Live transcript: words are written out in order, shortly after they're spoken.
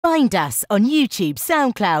Find us on YouTube,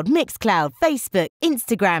 SoundCloud, Mixcloud, Facebook,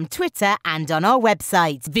 Instagram, Twitter, and on our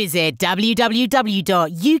website. Visit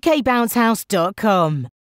www.ukbouncehouse.com.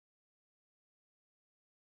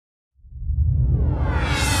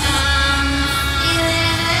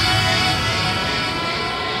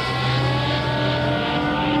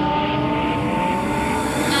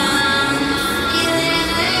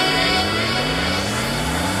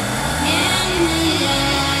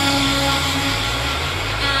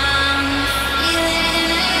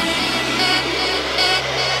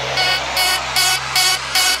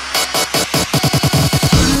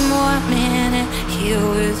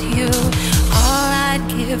 You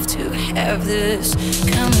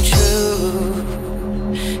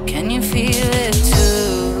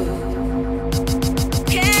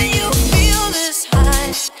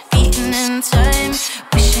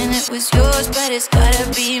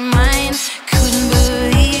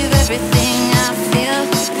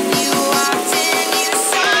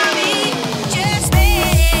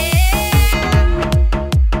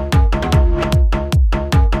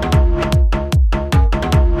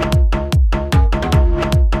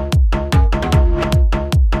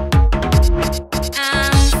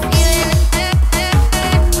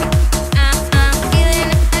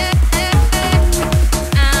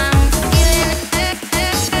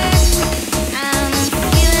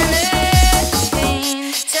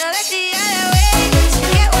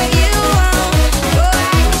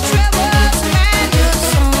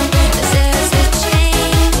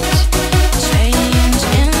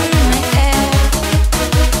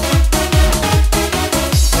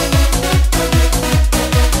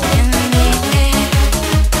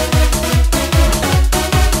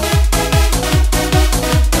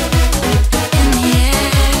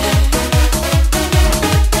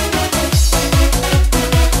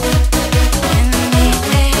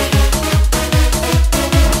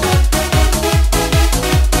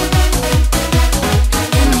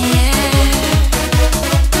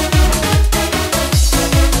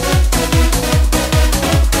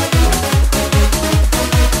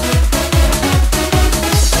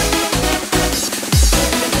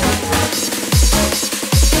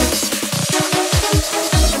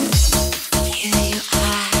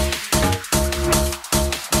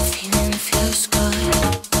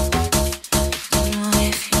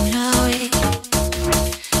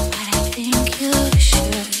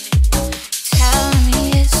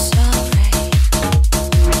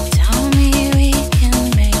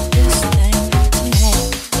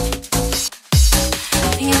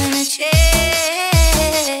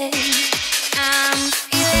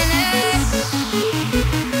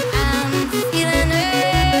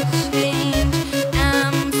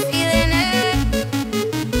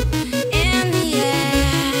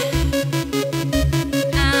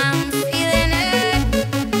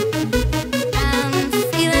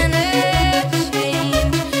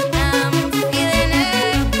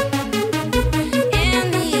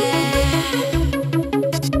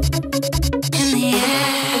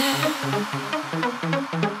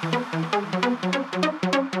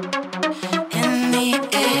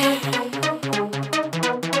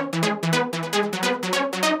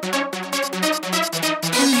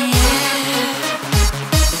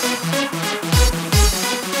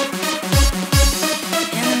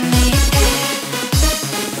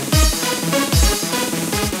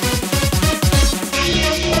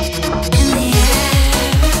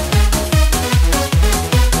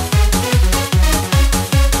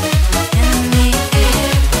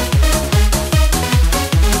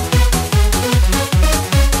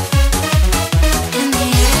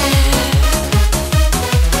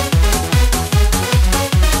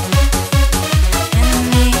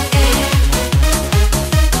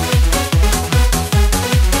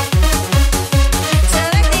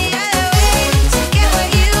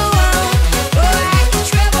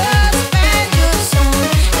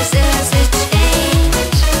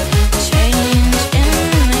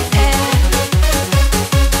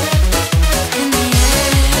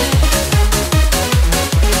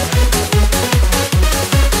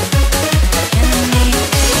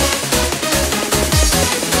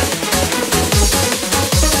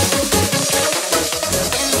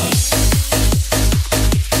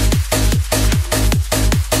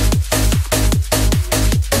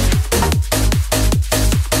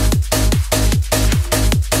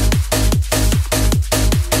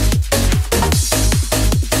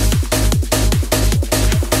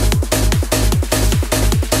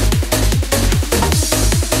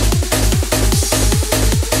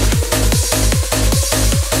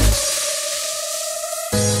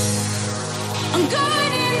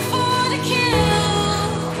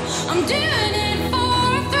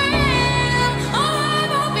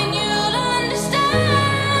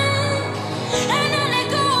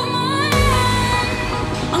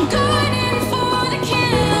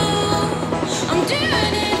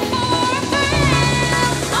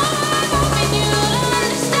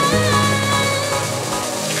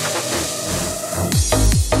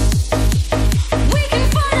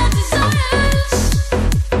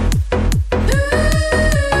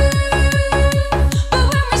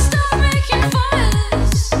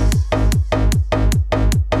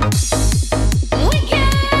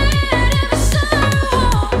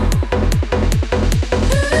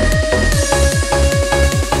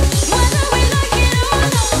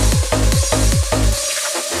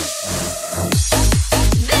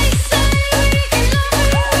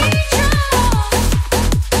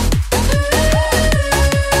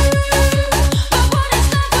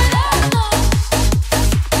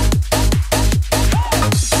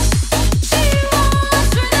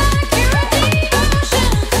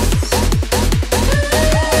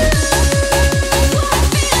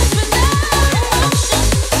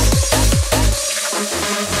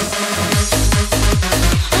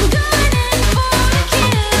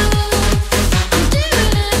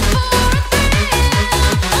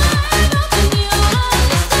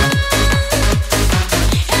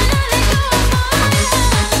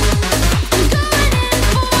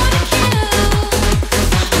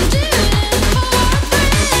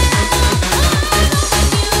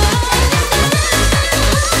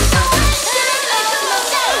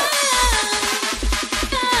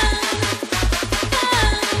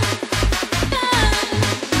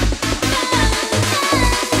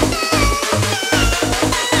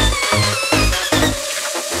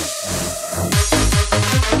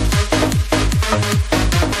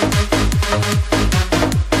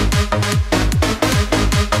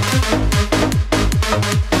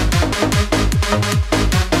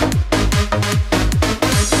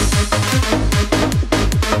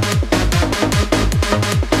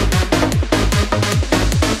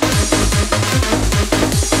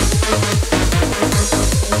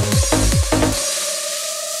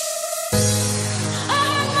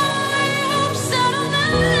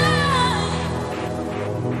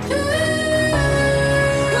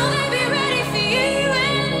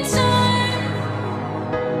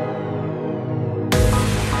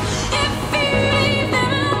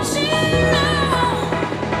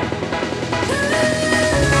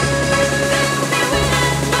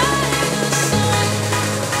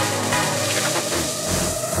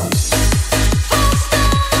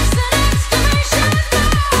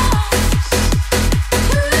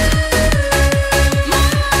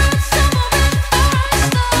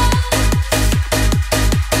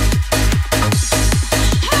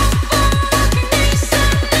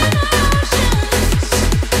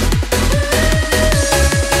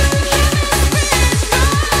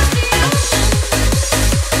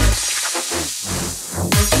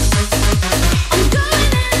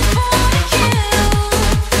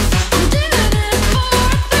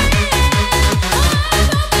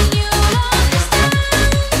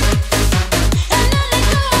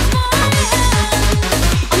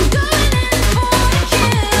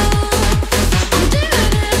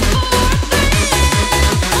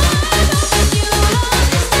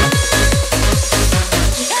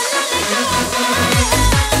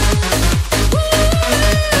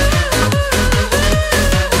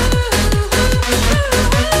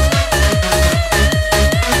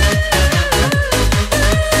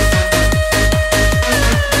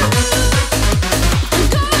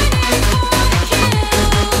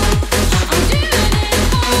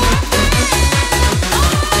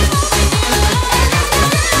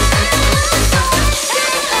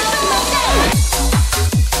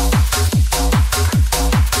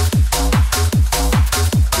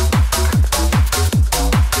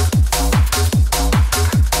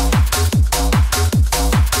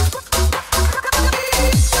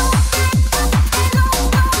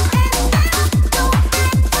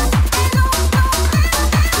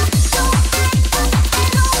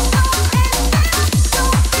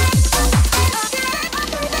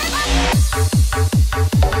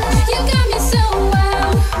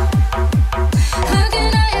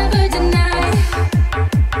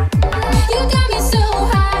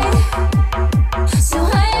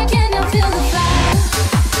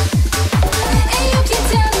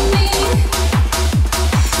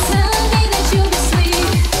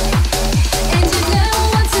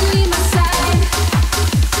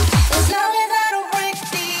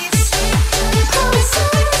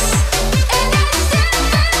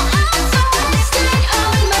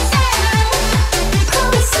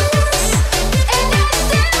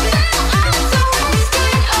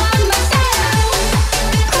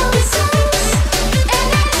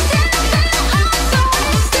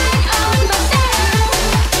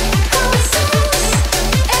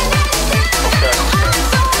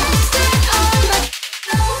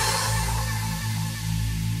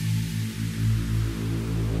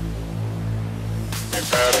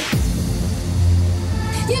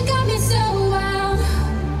You got me so wild.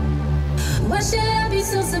 Why should I be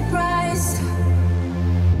so surprised?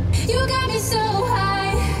 You got me so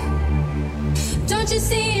high. Don't you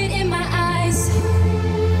see it in my eyes?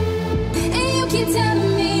 And you keep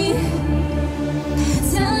telling me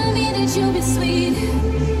that you'll be sweet,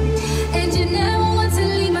 and you never want to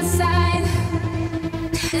leave my side.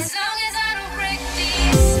 As long as I don't break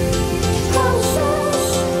these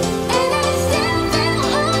promises, and I still feel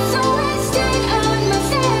so wasted on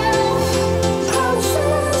myself.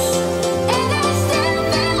 Promises, and I still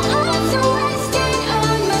feel so wasted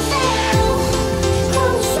on myself.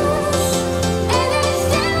 Promises, and I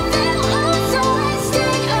still feel so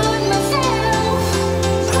wasted on myself.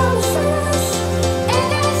 Promises,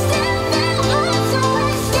 and I still feel so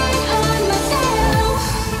wasted on myself.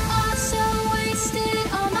 Also wasted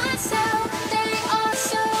on myself. They are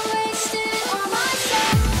so wasted on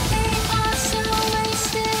myself. They are so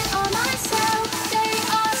wasted on myself. They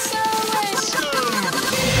are so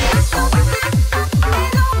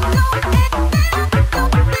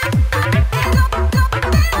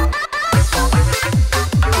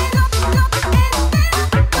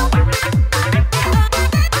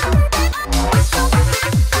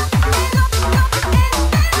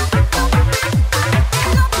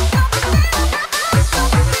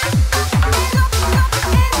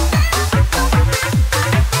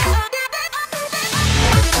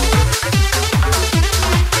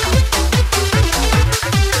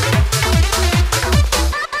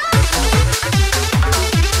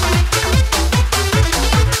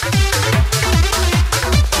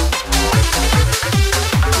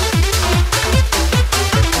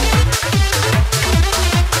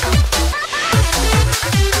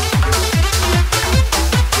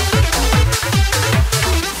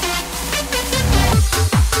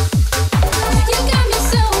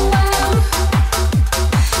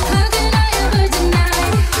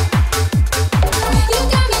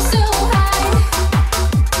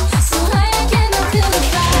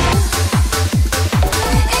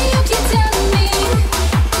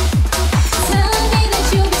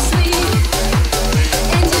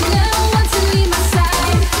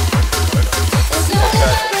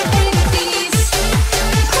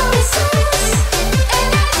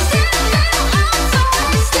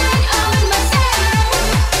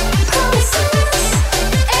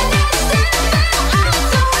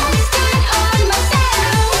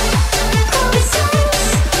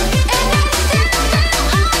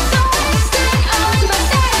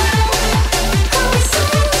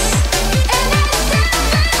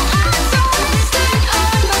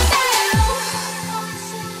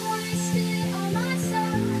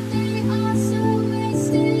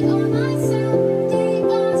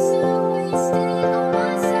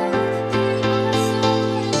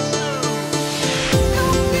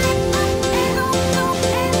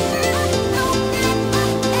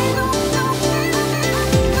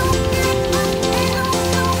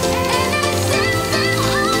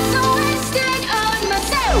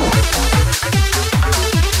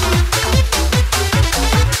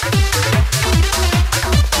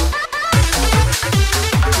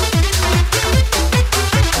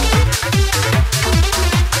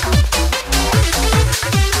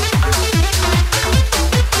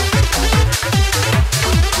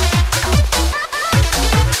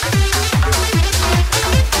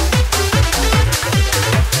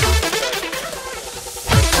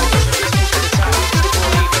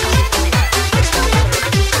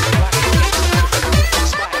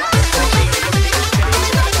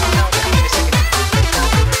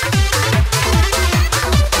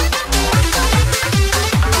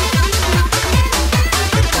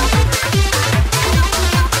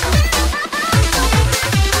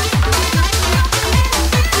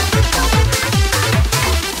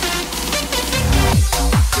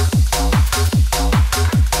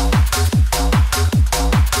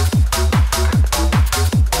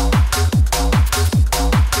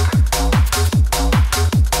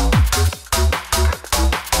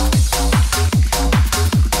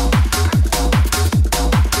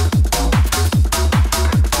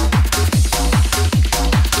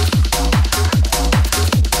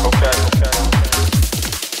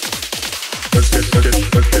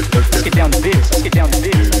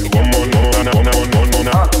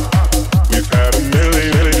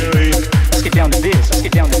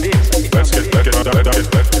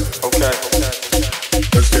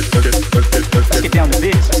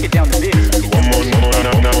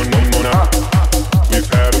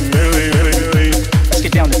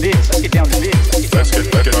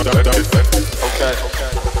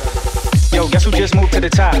guess who just moved to the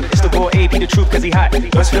top? It's the boy Aidy, the truth, cause he hot.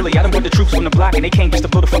 West Philly, I done brought the troops from the block, and they came just to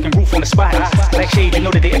blow the fucking roof on the spot. Black shade, you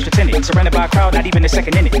know that they extra tinted. Surrounded by a crowd, not even a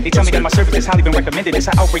second in it. They tell me that my service is highly been recommended. It's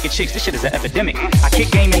an outbreak of chicks, this shit is an epidemic. I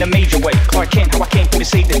kick game in a major way. Clark Kent, how I came through to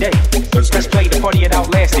save the day. Press play, the party it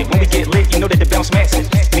outlasted. When we get lit, you know that the bounce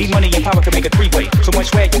massive. Need money and power can make a three-way. So much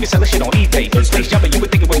swag, you can sell this shit on eBay. Space jumping, you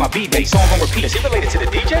would think it was my B-Day. Song on repeat, is it related to the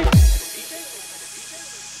DJ?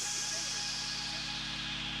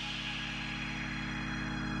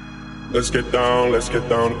 Let's get down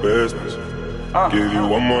to business. Give you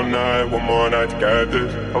one more night to get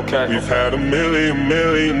this. Okay. We've had a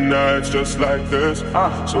million nights just like this.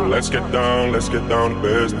 So let's get down to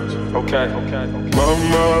business. Okay.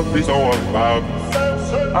 Mama, please don't worry about me.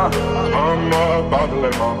 I'm about to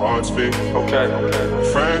let my heart speak. Okay.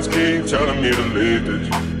 Friends keep telling me to leave this.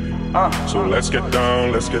 So let's get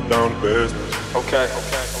down to business. Okay.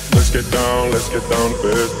 Let's get down to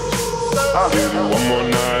business. Give you one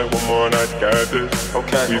more night to get this.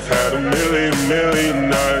 Okay. We've had a million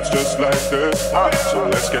nights just like this. So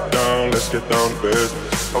let's get down to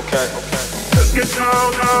business. Okay. Let's get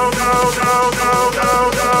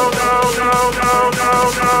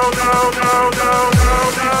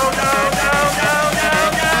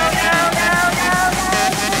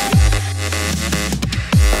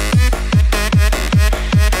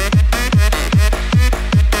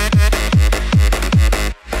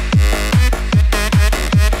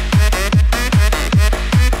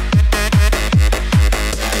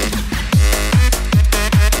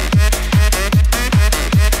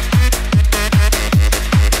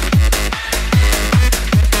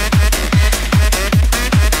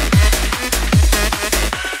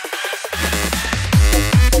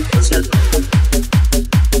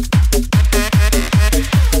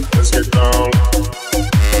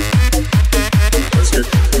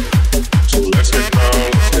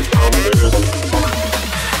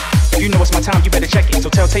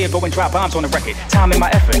Go and drop bombs on the record. Time and my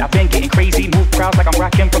effort, I've been getting crazy. Move crowds like I'm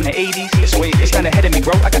rocking from the 80s. It's not ahead of me,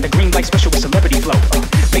 bro. I got the green light special with celebrity flow.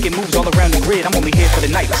 Making moves all around the grid. I'm only here for the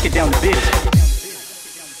night. Let's get down to biz.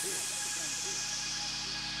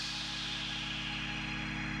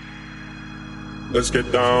 Let's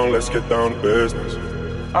get down to business.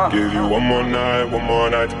 Give you one more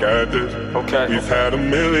night to get this. Okay. We've had a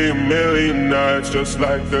million nights just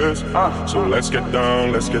like this. So let's get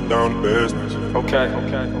down to business. Okay.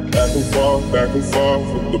 Back and forth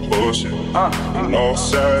with the bullshit. And all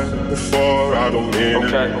said before, I don't mean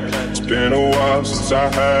it. It's been a while since I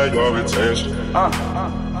had your attention.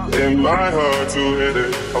 It might hurt to hit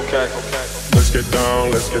it. Okay. Let's get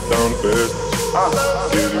down to business.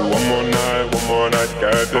 Give you one more night to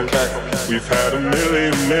get this. Okay. We've had a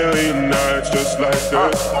million nights just like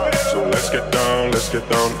this. So let's get down to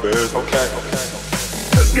business. Okay.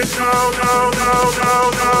 Let's get down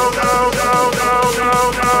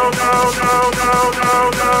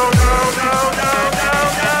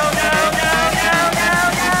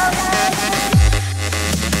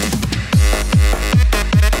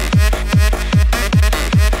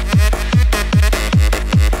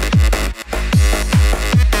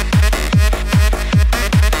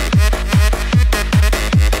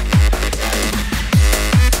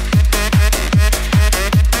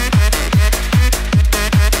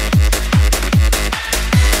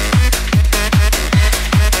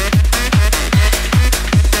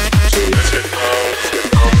So let's get down.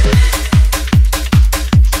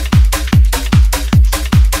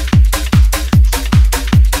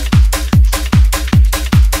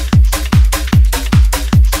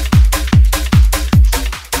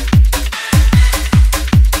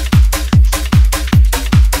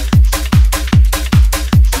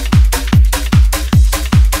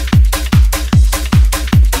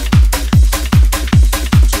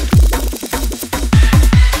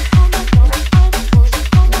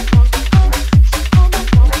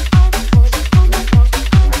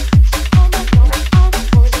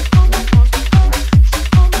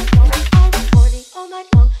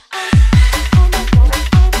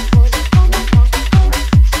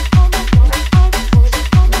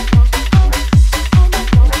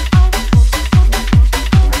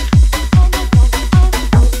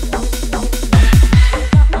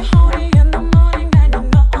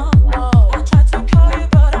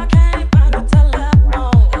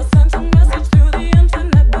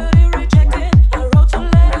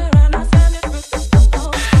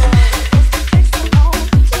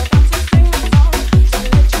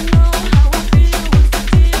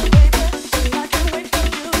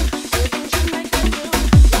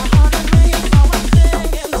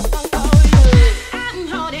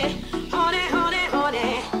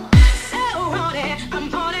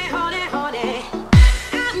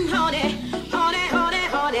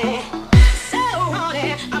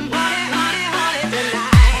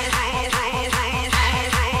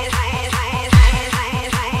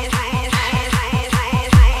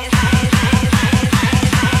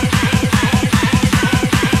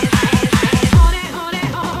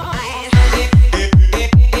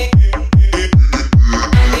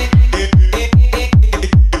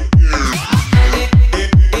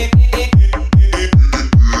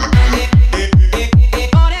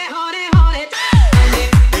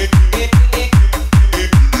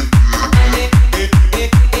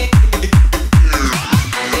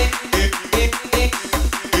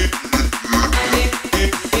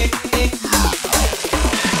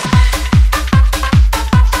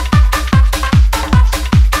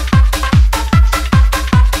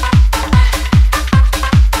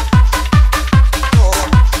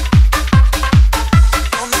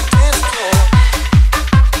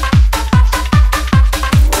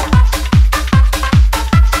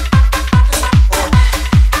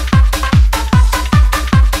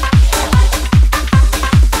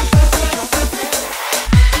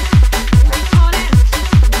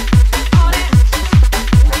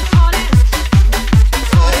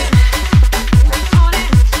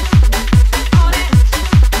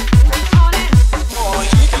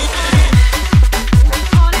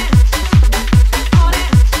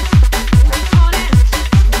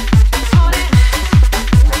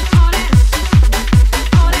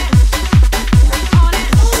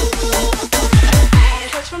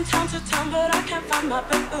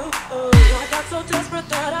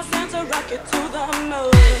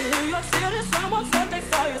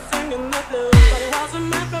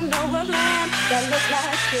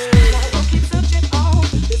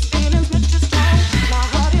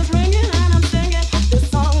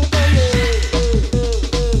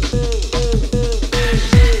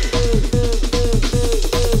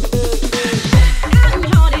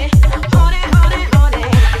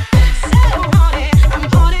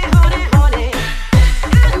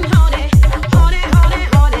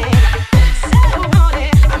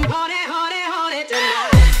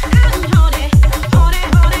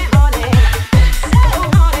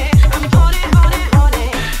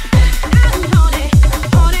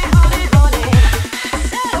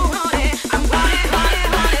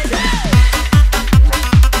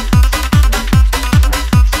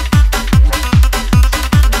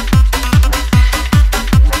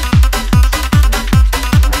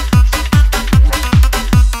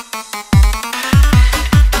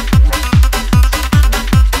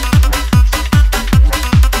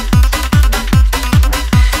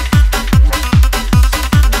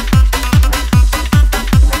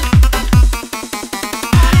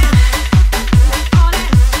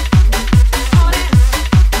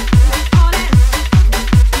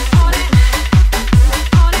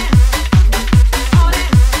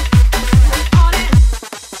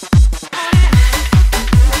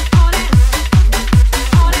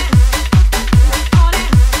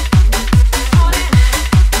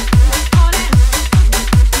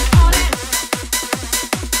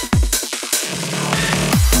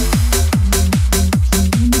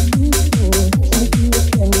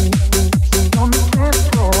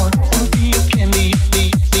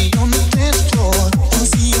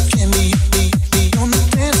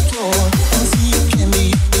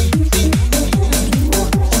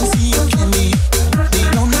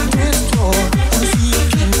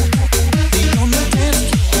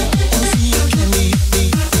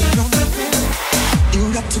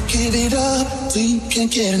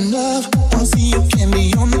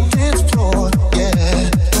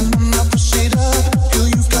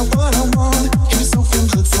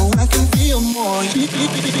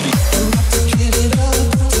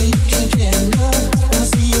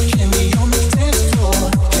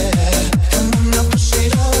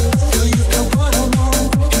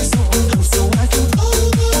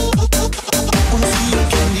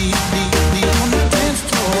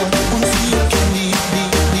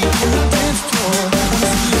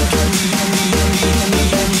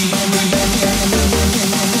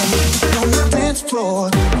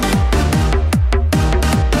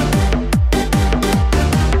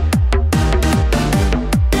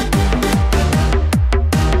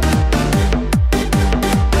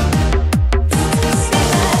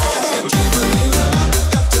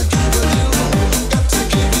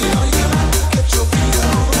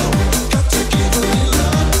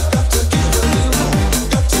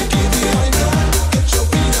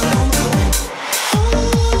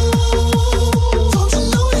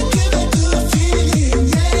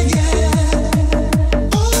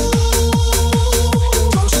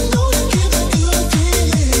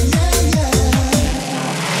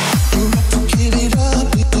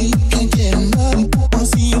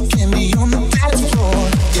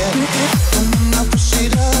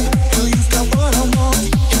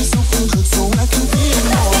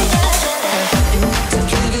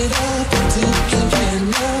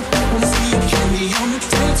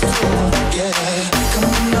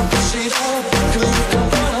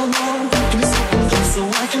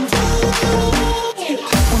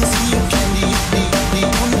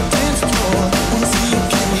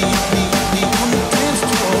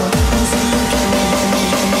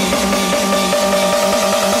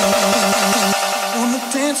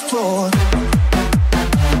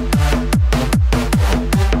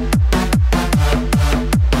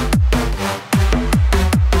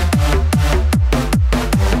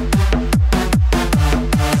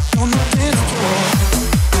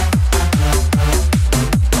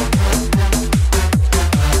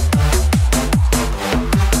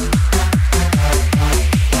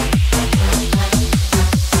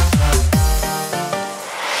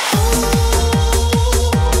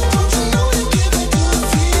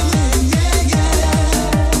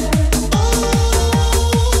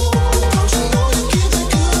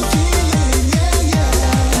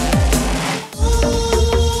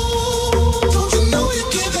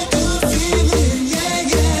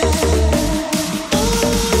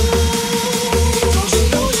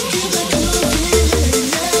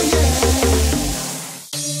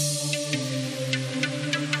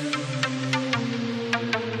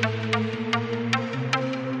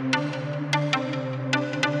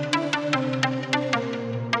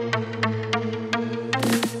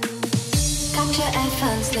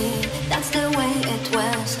 see, that's the way it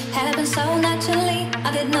was. Happened so naturally,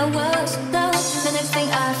 I didn't know what's no. The next thing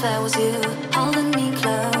I felt was you holding me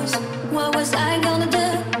close. What was I gonna do?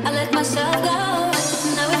 I let myself go.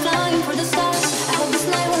 Now we're flying for the stars. I hope this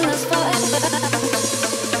night will last forever.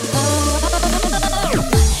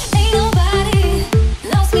 Ain't nobody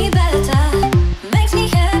loves me better. Makes me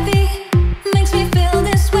happy, makes me feel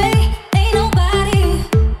this way. Ain't nobody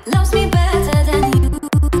loves me better than you.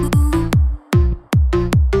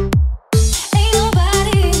 Ain't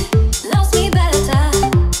nobody loves me better.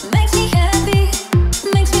 Makes me happy,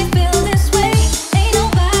 makes me feel this way. Ain't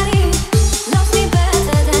nobody loves me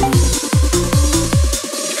better than you.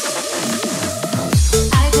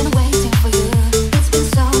 I've been waiting for you, it's been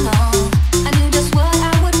so long. I knew just what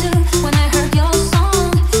I would do when I heard your song.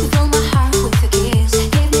 You filled my heart with your kiss,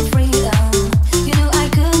 gave me freedom. You knew I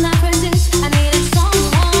could not resist, I needed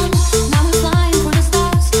someone. Now we're flying for the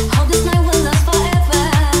stars, hope this night will last forever.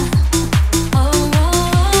 Oh,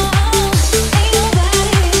 ain't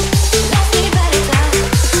nobody loves me better.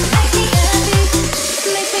 Makes me happy,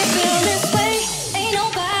 makes me feel this way. Ain't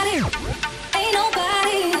nobody, ain't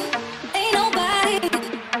nobody, ain't nobody,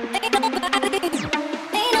 ain't nobody,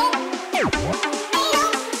 ain't no.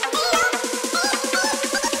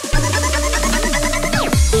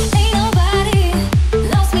 Ain't nobody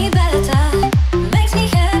loves me better. Makes me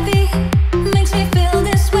happy, makes me feel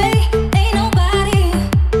this way. Ain't nobody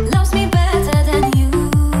loves me better than you.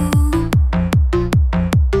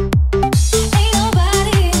 Ain't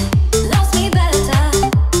nobody loves me better.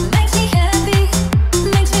 Makes me happy,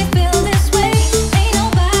 makes me feel this way. Ain't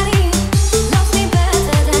nobody loves me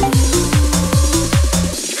better than you.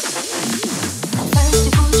 First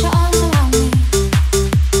you put your arms around me,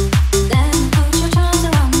 then you put your charms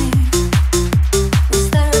around me. We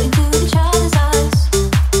stare into each other's eyes,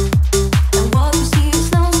 and what we see is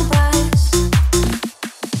no surprise.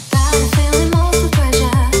 Got a feeling most of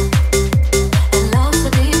treasure, and love so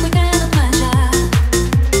deep we cannot measure.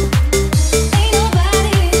 Ain't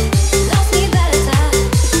nobody loves me better.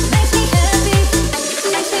 Makes me happy,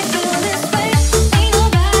 makes me feel this way. Ain't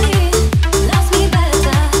nobody loves me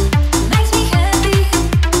better. Makes me happy,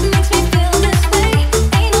 makes me feel this way.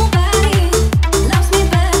 Ain't nobody loves me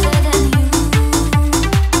better than you.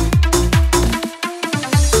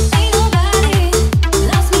 Ain't nobody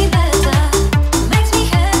loves me better. Makes me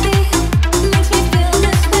happy, makes me feel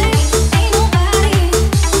this way. Ain't nobody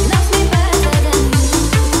loves me better than you.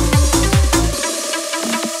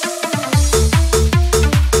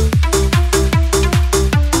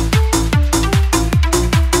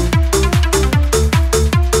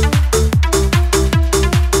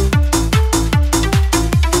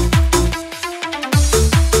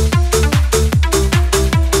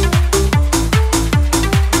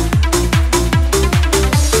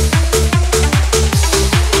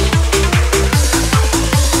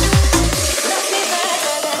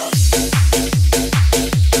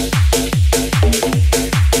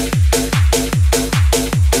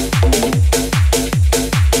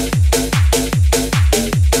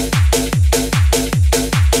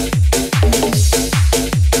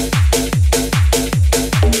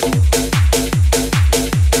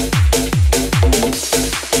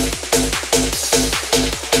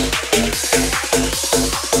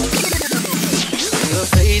 The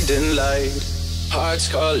fading light, hearts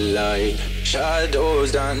collide,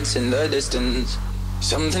 shadows dance in the distance.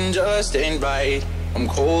 Something just ain't right, I'm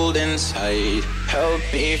cold inside. Help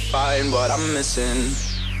me find what I'm missing.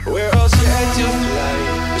 We're all scared to fly,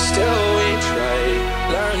 but still we try.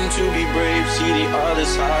 Learn to be brave, see the other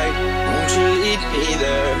side. Won't you lead me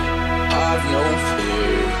there? Have no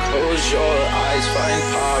fear, close your eyes, find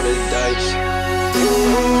paradise.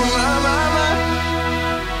 Ooh, my.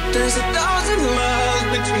 There's 1,000 miles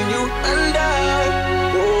between you and I.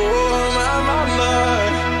 Oh, my.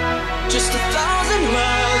 Just 1,000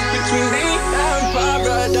 miles between me and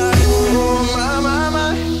paradise. Oh,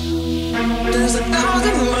 my. There's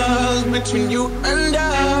 1,000 miles between you and I.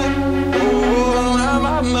 Oh,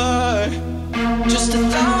 my. Just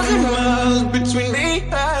 1,000 miles between me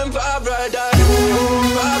and paradise. Oh,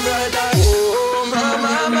 paradise. Oh, my.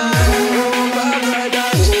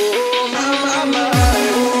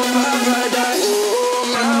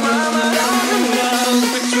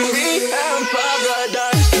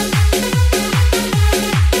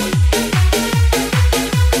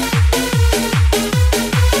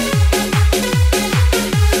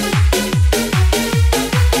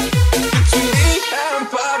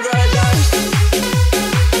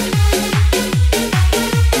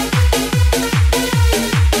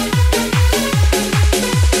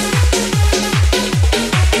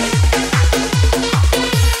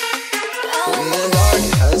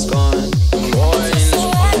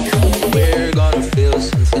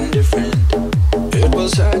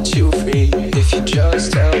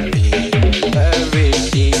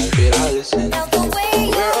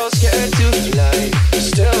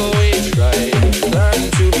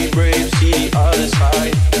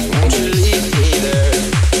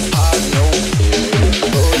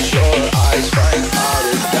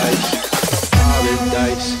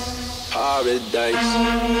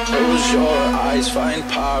 find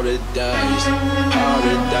paradise,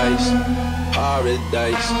 paradise,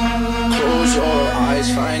 paradise. Close your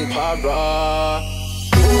eyes, find para.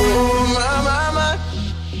 Oh my, my,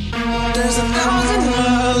 my. There's 1,000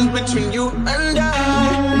 miles between you and I.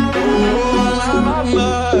 Oh my, my,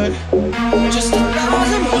 my. Just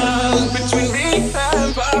 1,000 miles between me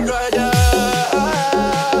and paradise.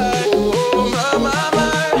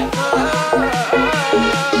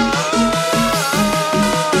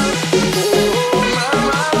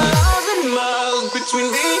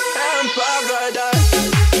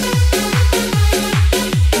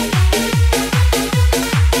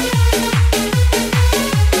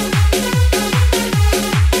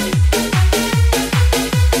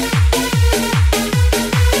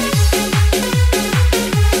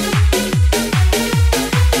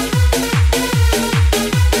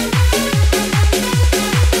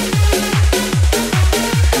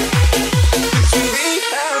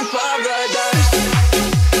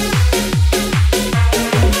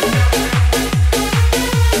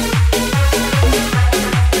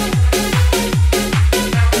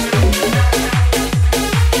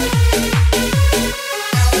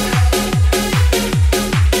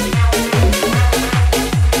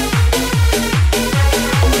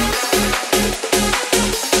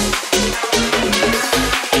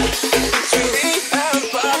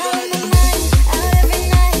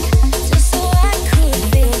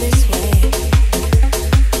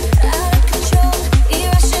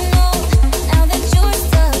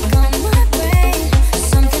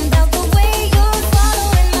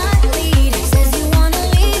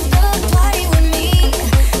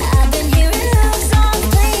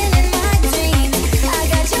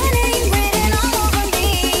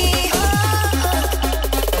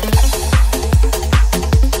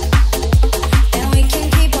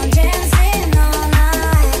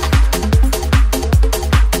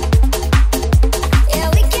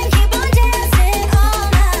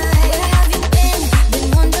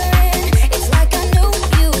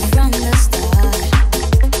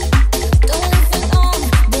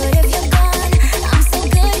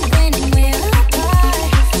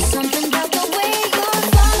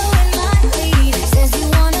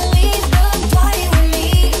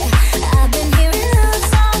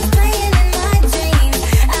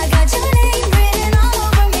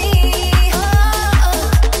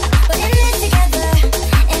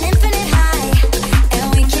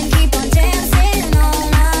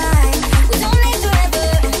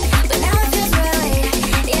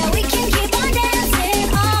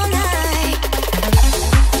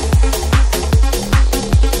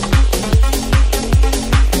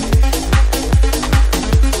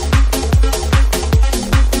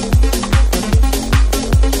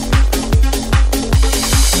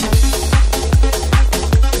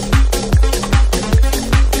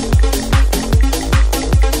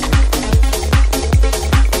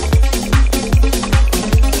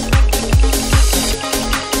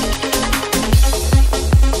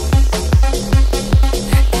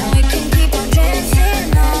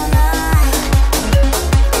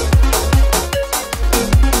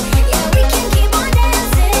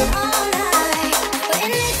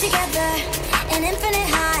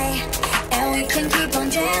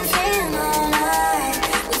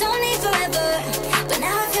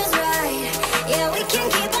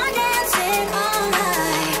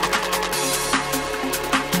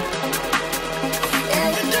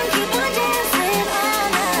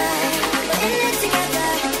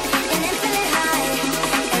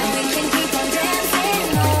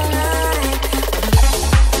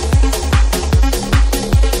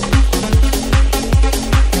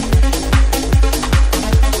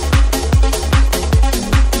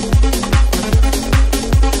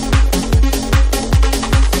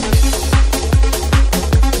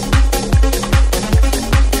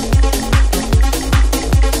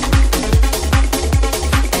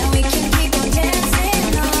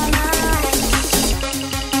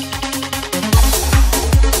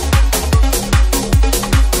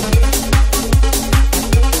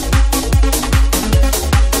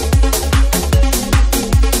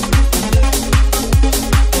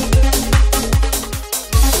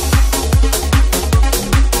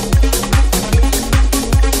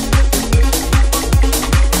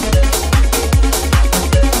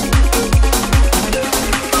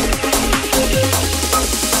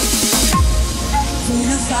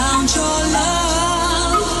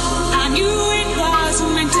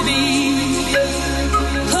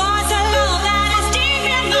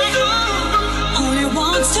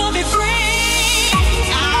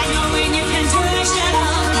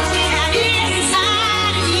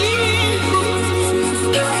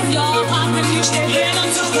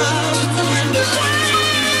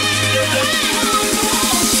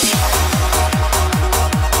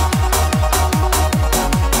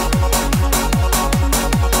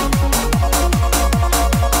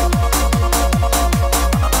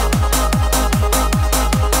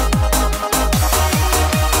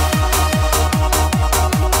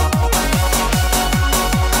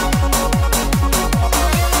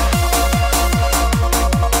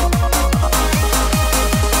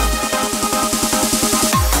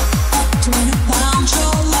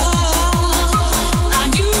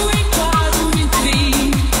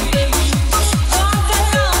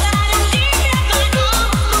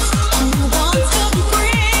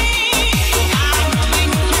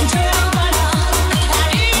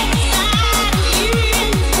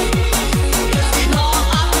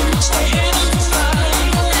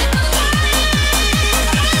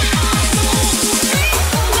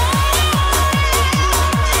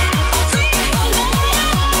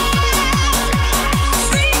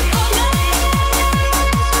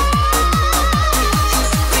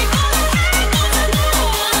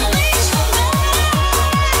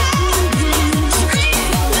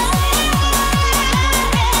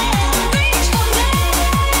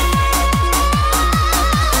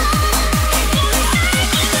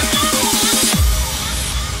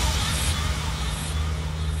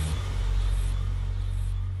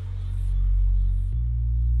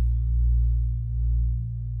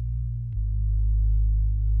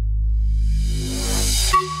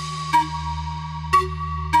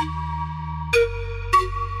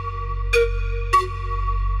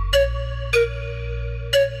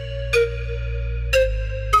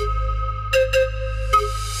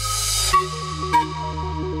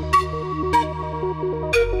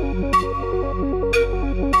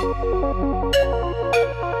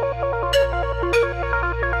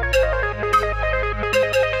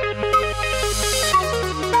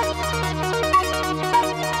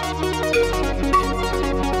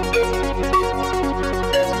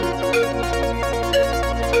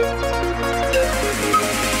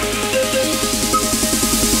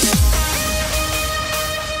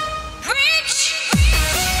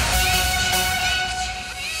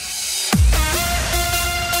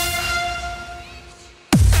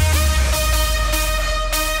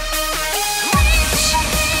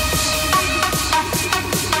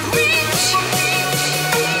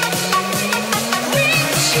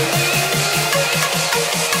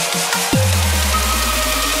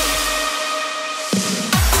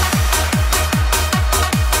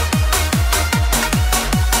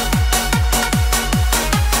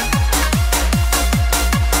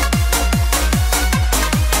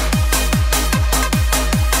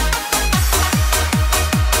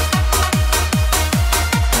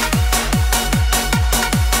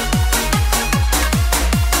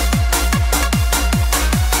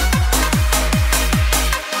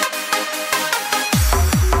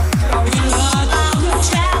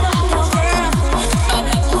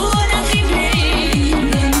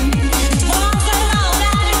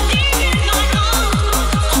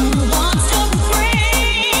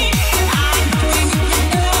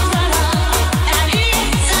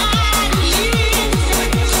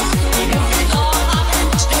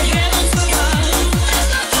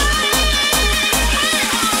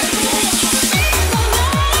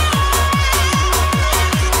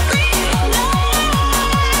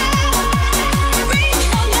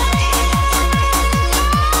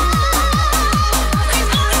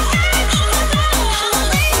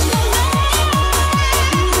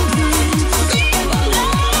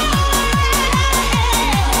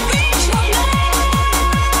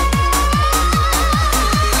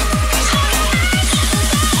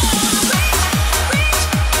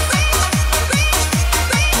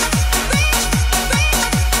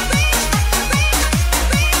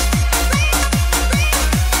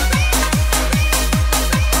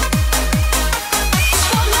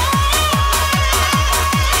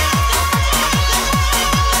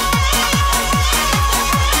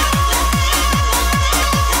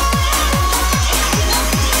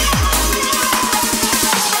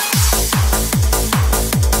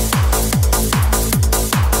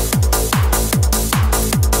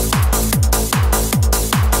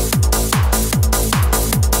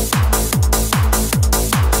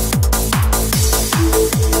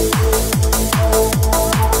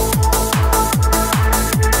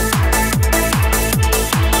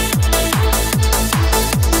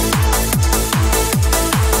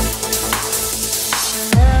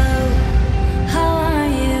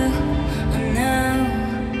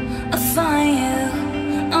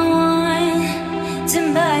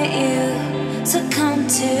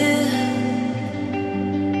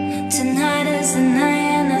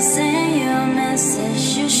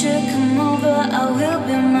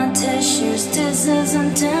 pressures, tears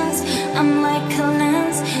and dance. I'm like a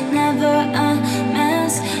lens, never a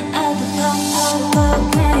mess. At the pop, pop,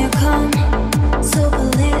 pop when you come. Super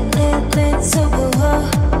lit, lit, lit, super low.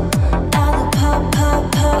 At the pop,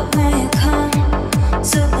 pop, pop when you come.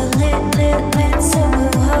 Super lit, lit, lit, super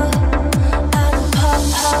low. At the pop,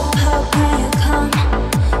 pop, pop when you come.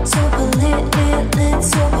 Super lit, lit, lit,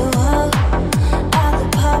 super low. At the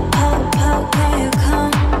pop, pop, pop when you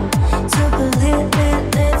come. Super lit, lit,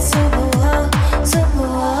 lit, super low,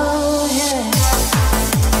 yeah.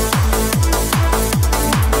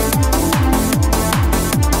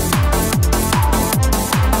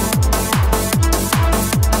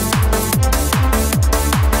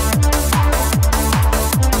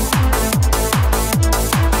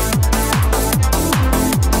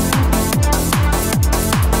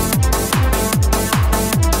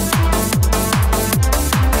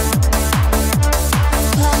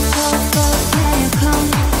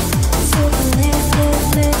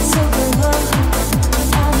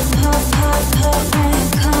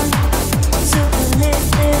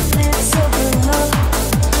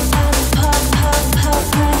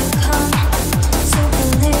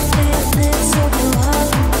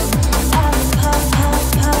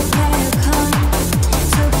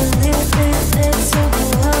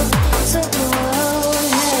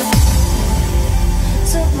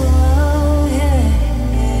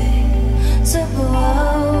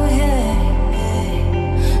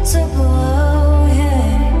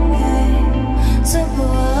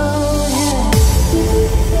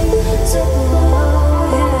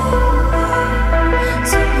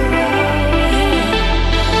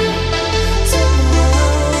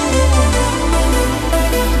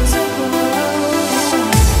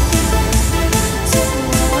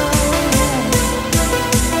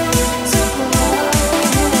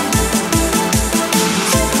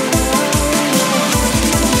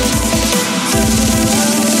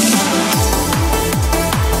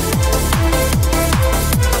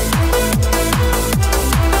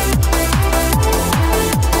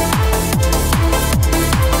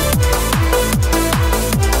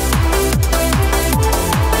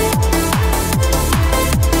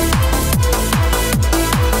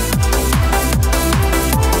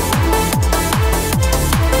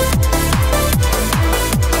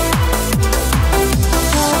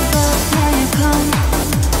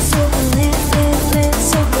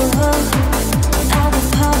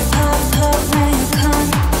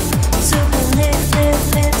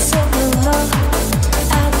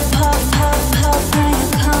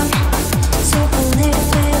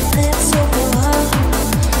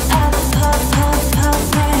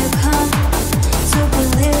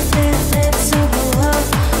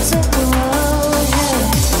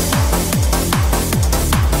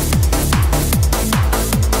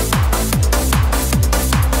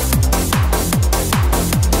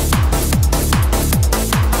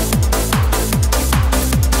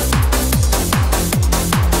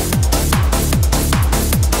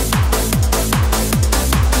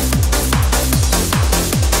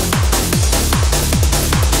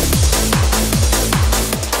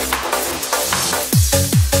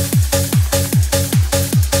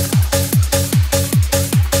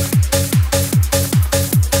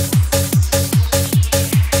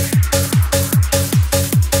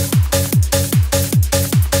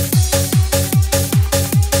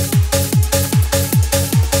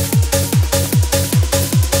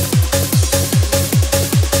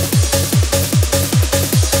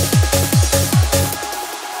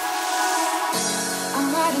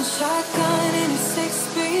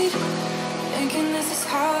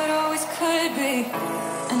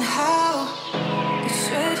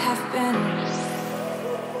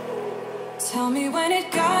 Tell me when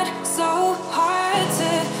it got so hard to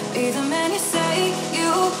be the man you say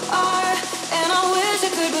you are. And I wish I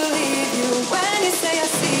could believe you when you say I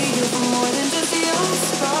see you for more than just your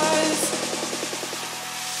scars.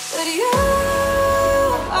 But you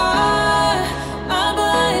are my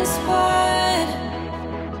blind spot,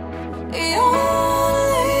 the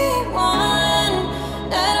only one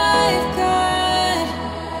that I've got.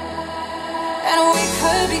 And we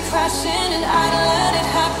could be crashing and I'd let it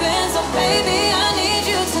happen. So baby, I need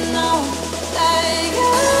you to know that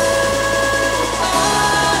you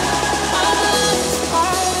are my blind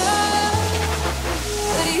spot.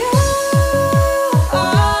 But you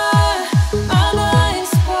are my blind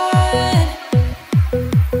spot.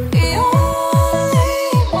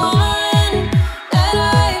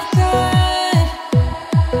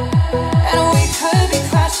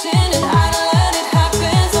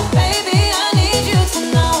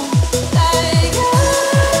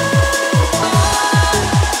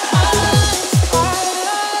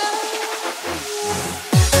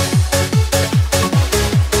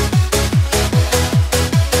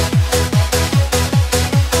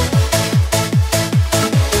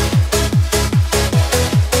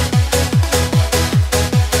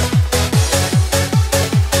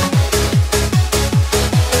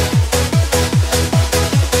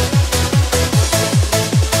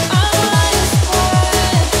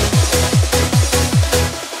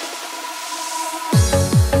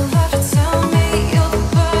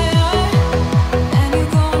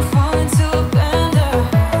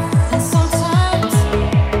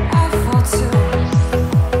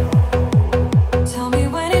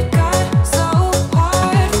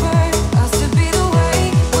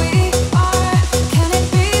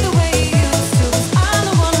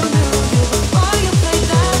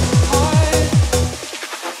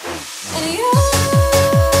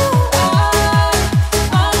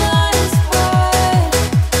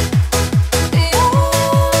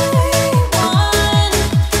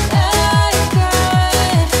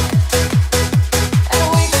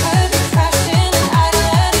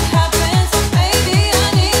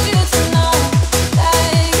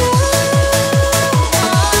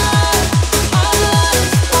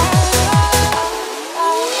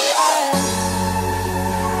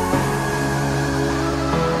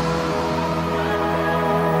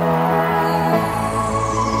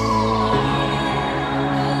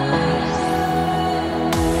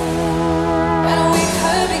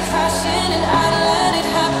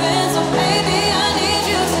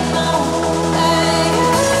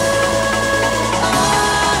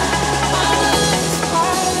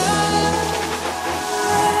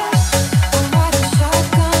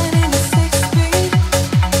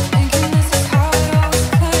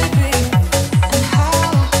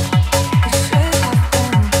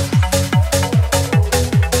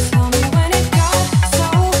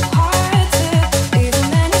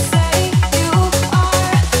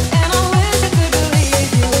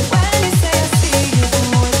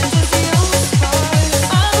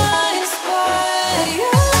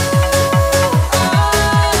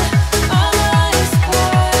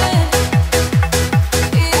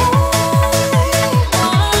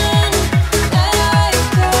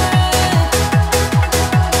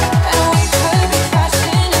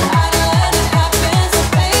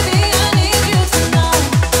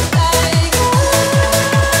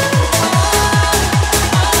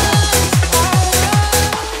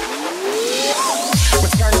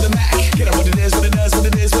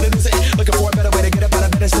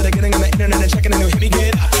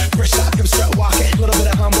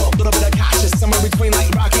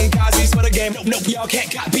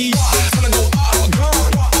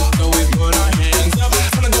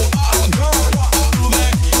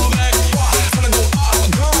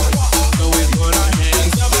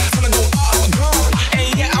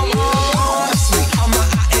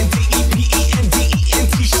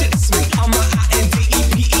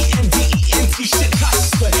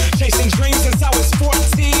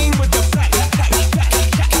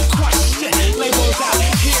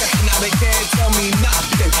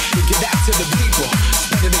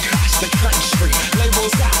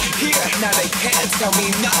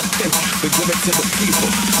 give it to the people,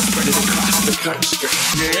 spread it across the country.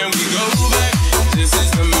 Can we go back? This is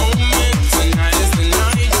the moment. Tonight is the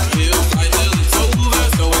night. We'll fight till it's over.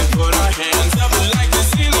 So we put our hands up like the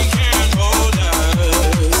ceiling can't hold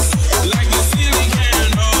us. Like the ceiling can't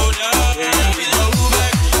hold us. Can we go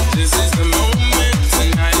back? This is the moment.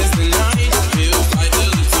 Tonight is the night. We'll fight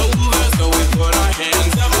till it's over. So we put our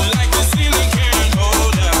hands up like the ceiling can't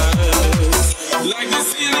hold us. Like the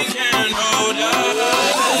ceiling can't hold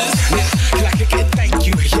us. Can I kick it? Thank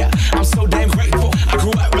you. Yeah, I'm so damn grateful. I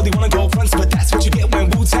grew up really wanna go fronts, but that's what you get when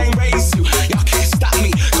Wu-Tang raised you. Y'all can't stop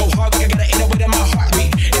me. Go hard like I gotta end up with my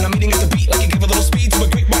heartbeat. And I'm eating at the beat like you give a little speed to a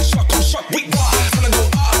great white shark. Go shark, we walk. Gonna go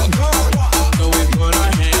up, go. So we put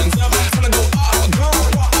our hands up. Gonna go up, go.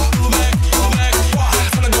 Go back, go back.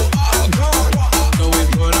 Gonna go up, go. So we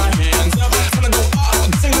put our hands up. Gonna go up,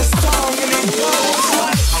 sing this song and it goes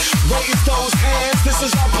like, raise those hands, this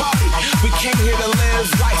is our party. We came here to live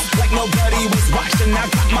life like nobody was watching. I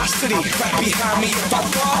got my city right behind me. If I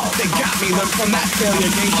fall, they got me. Learn from that failure,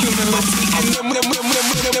 gain humility, and then gonna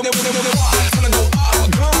go up,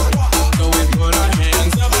 go. So we put our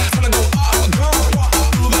hands up. Gonna go up, go.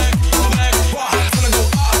 Go back, go back. Gonna go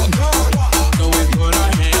up, go. So we put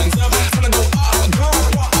our hands up. Gonna go up, go.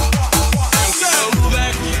 Go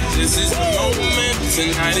back. This is the moment.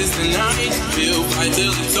 Tonight is the night. We'll fight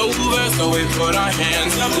till it's over. So we put our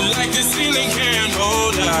hands up like the ceiling can't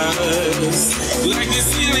hold us. Like the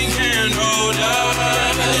ceiling can't hold us.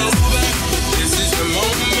 Go back. This is the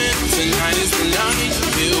moment. Tonight is the night.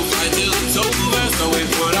 We'll fight till it's over. So we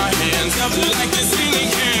put our hands up like the ceiling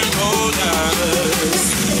can't hold us.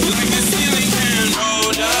 Like the ceiling can't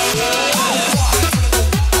hold us.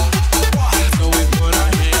 So we put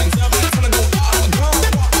our hands up. Gonna go up, go.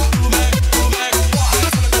 Go back, go back.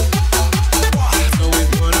 So we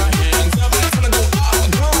put our hands up. Gonna go up,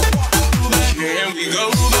 go. Go back. Can we go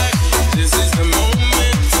back? This is the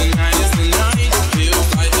moment. Tonight is the night. We'll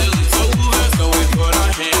fight till it's over. So we put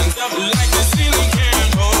our hands up like the ceiling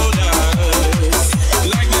can't hold us.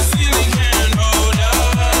 Like the ceiling can't hold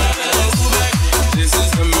us. Go back. This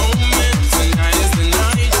is the moment. Tonight is the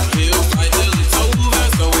night. We'll fight till it's over.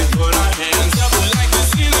 So we put our hands up like the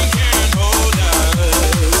ceiling can't hold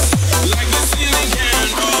us. Like the ceiling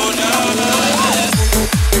can't hold us.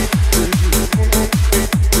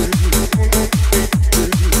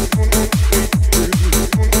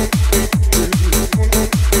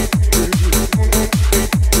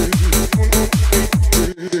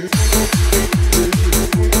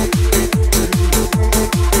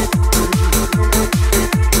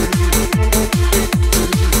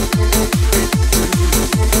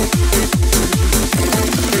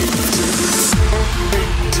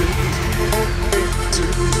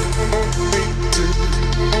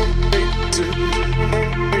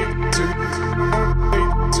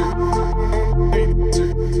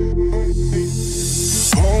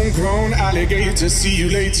 Homegrown alligator, see you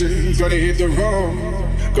later. Gotta hit the road,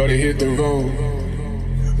 gotta hit the road.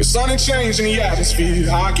 The sun had changed in the atmosphere.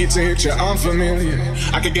 Architecture unfamiliar.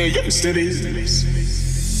 I could get used to this.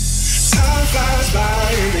 Time flies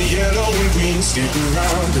by in the yellow and green. Stick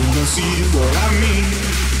around and you'll see what I mean.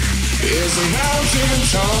 There's a mountain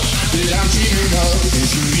top that I'm dreaming of. If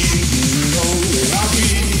you need me, you know where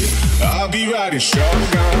I'll be riding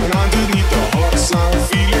shotgun underneath the hot sun,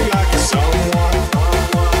 feeling like a someone.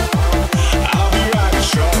 I'll be riding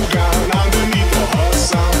shotgun underneath the hot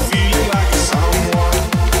sun, feeling like a someone.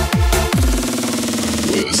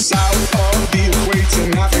 We're south of the equator,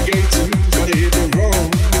 navigating. Gotta hit the road,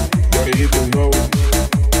 gotta hit the road.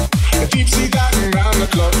 A deep sea diving round the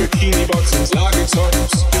clock, bikini bottoms, lager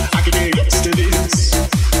tops. I can get used to this.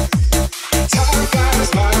 Time flies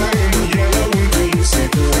by in the yellow and green.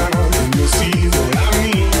 Stick around and you'll see what I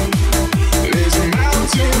mean. There's a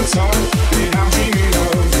mountain top that I'm dreaming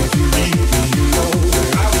of. If you need me, you know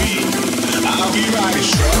where I'll be riding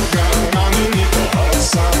shotgun underneath the hot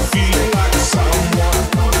sun, feeling like someone.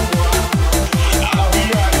 I'll be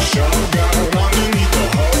riding shotgun underneath the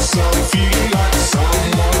hot sun, feeling like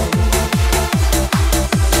someone.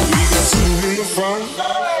 We got two in the front,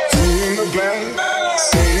 two in the back,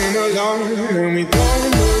 singing along, and we don't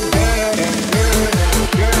look back.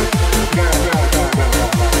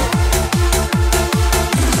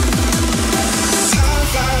 Time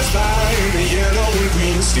flies by in the yellow and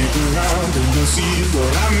green. Stick around and you'll see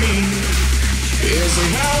what I mean. There's a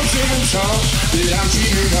mountain top that I'm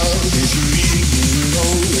dreaming of. If you need me, you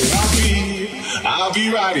know where I'll be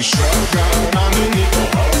riding shotgun underneath the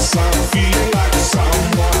hot sun, feeling like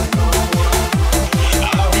someone.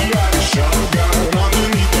 I'll be riding shotgun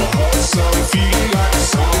underneath the hot sun, feeling like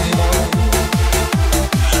someone.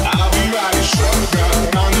 I'll be riding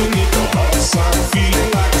shotgun underneath the hot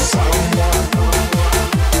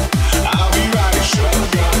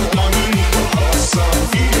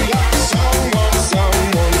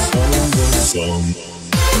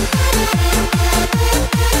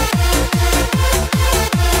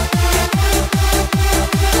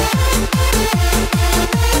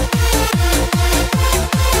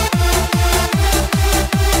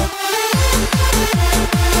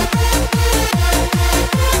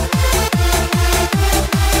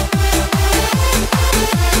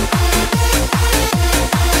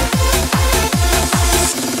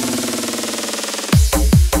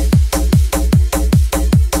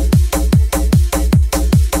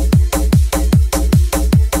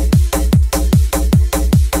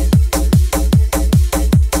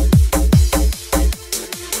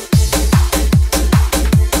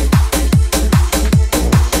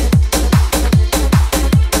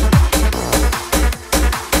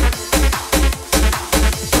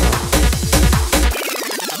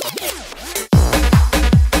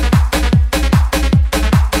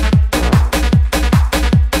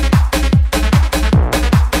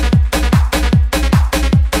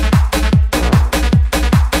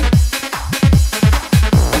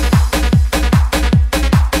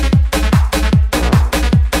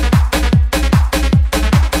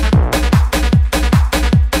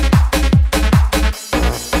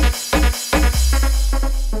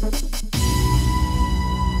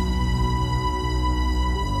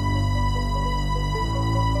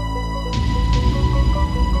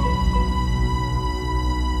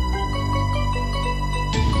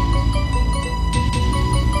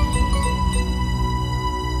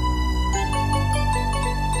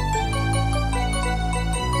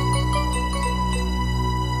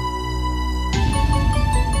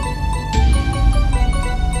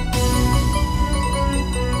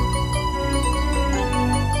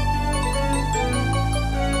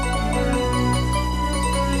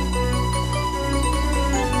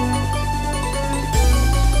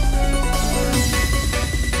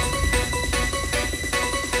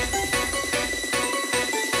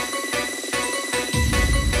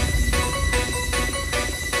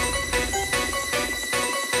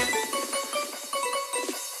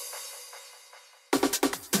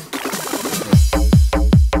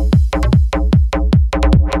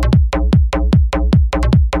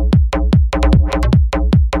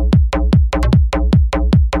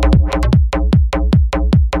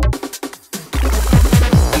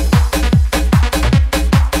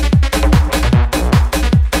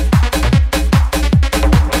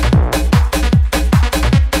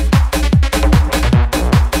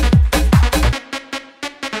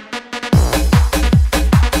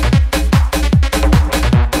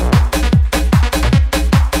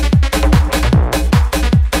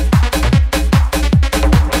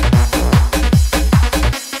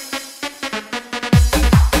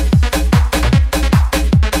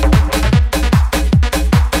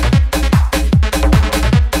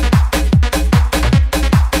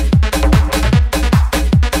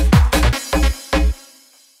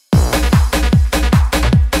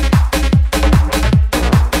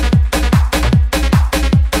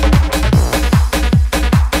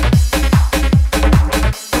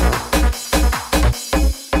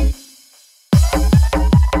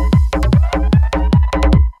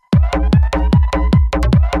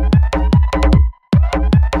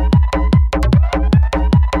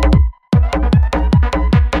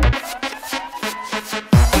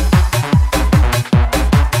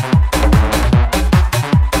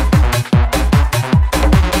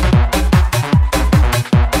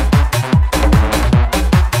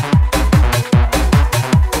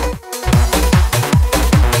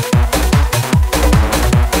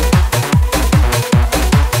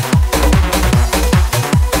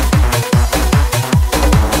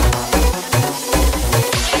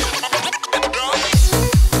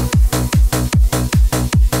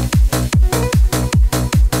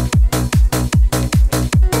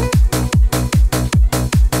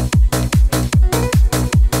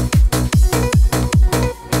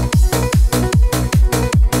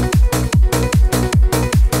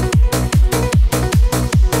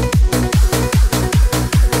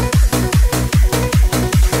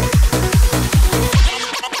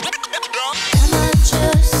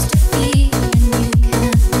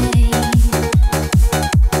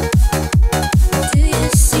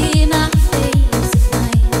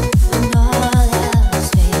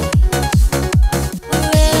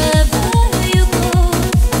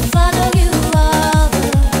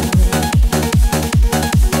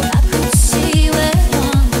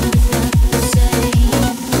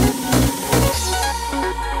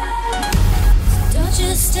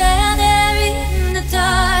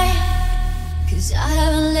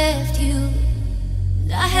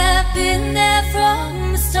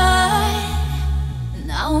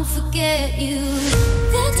won't forget you.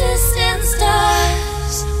 The distant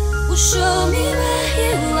stars will show me where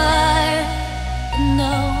you are. And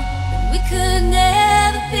no, we could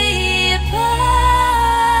never be apart.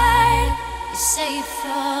 You're safe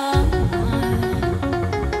from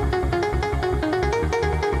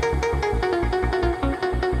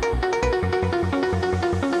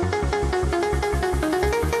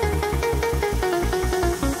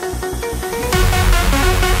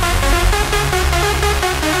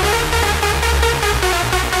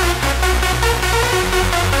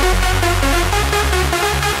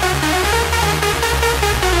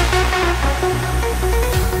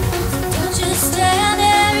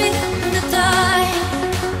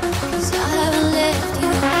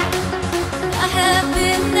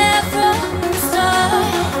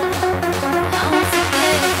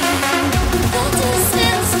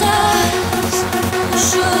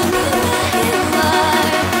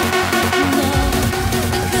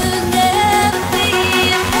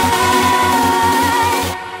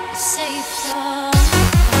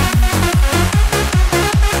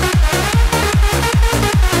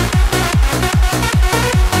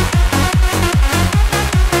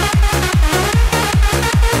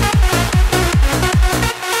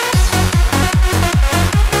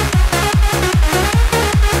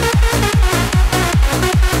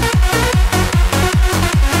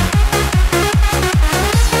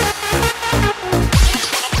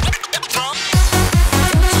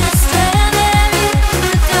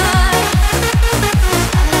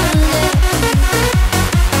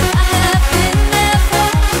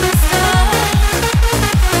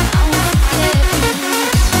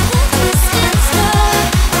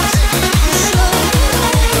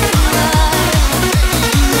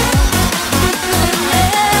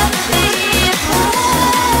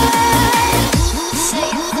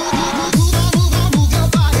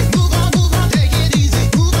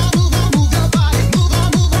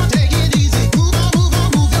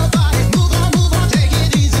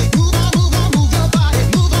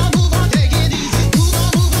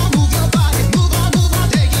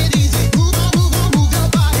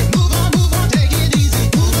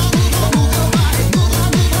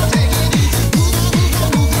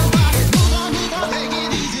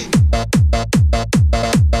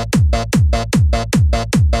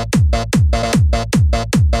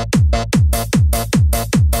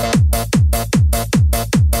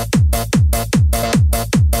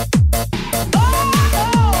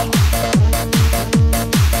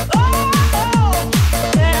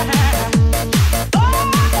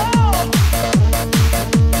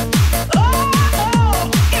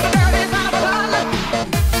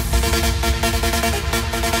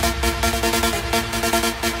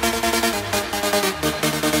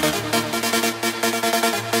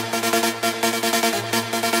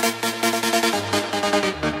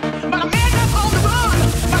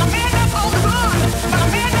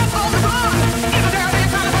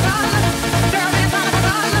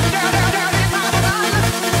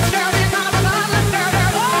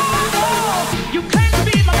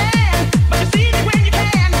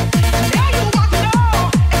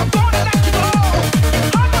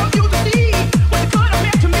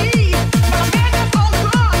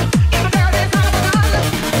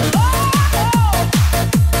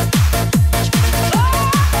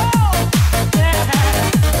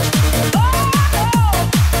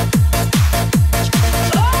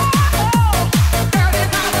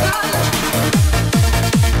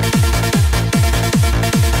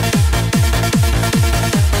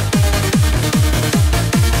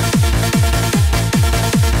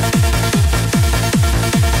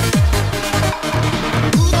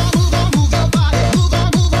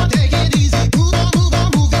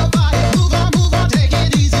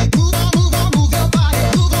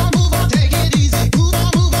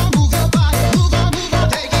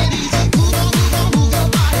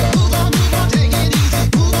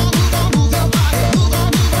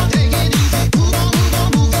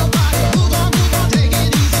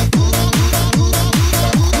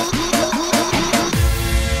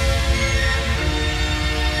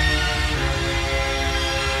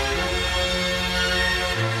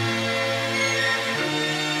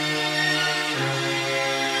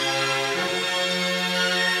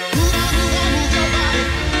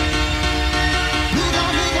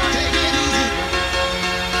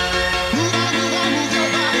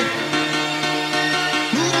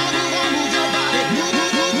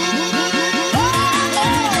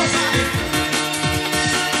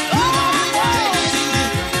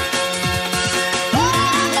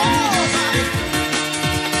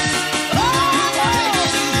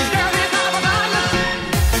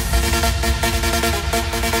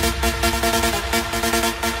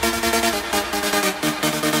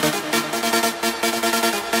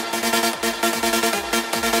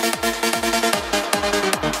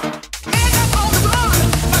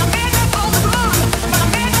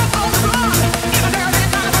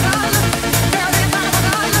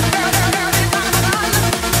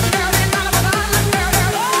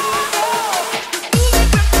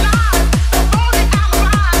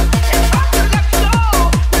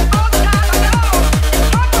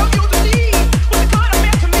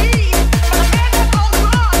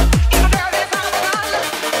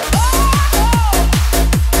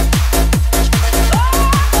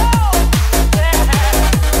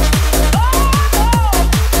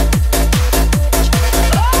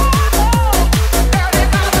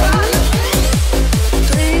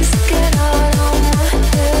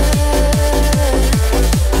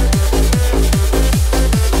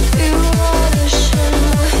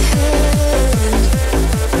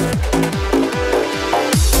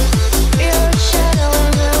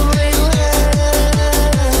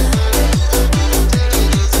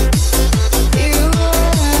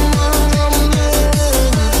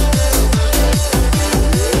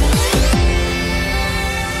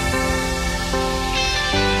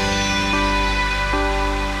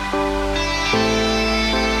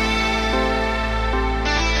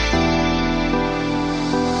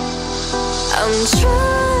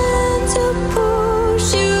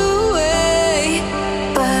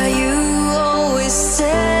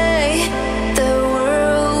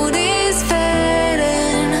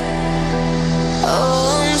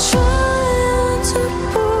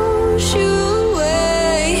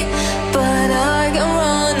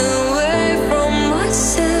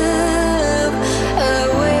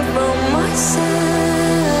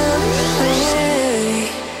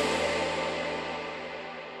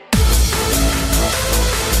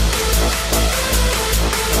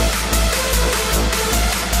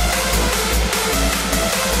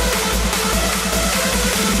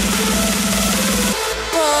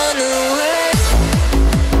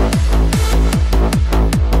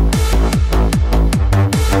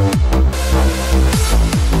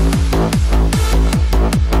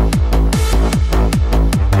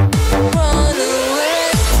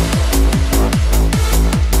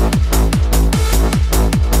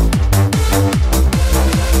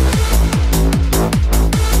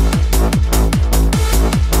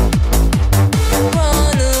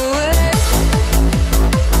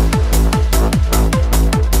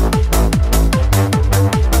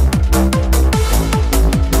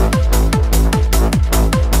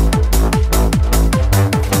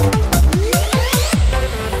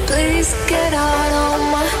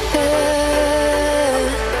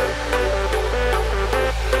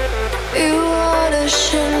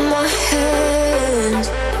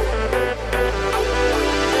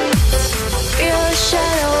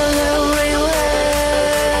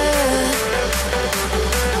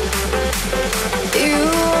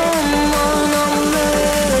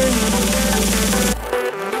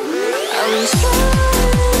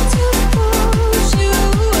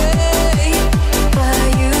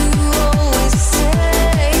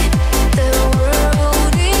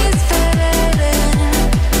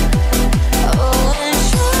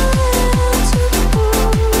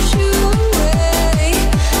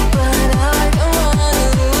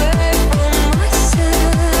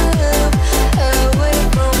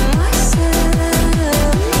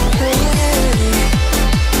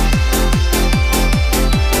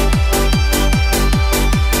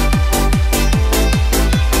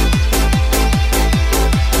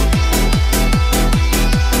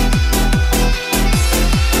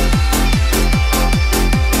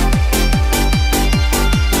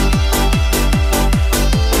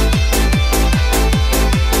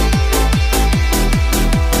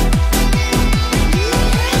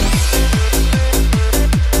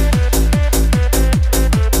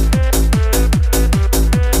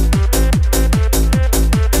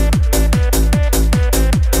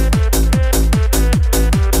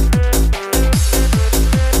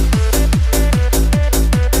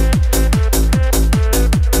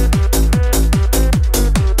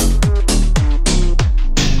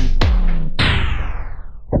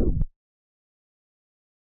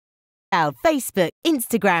Facebook,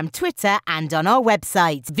 Instagram, Twitter, and on our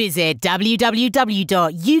website. Visit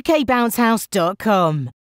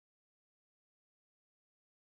www.ukbouncehouse.com.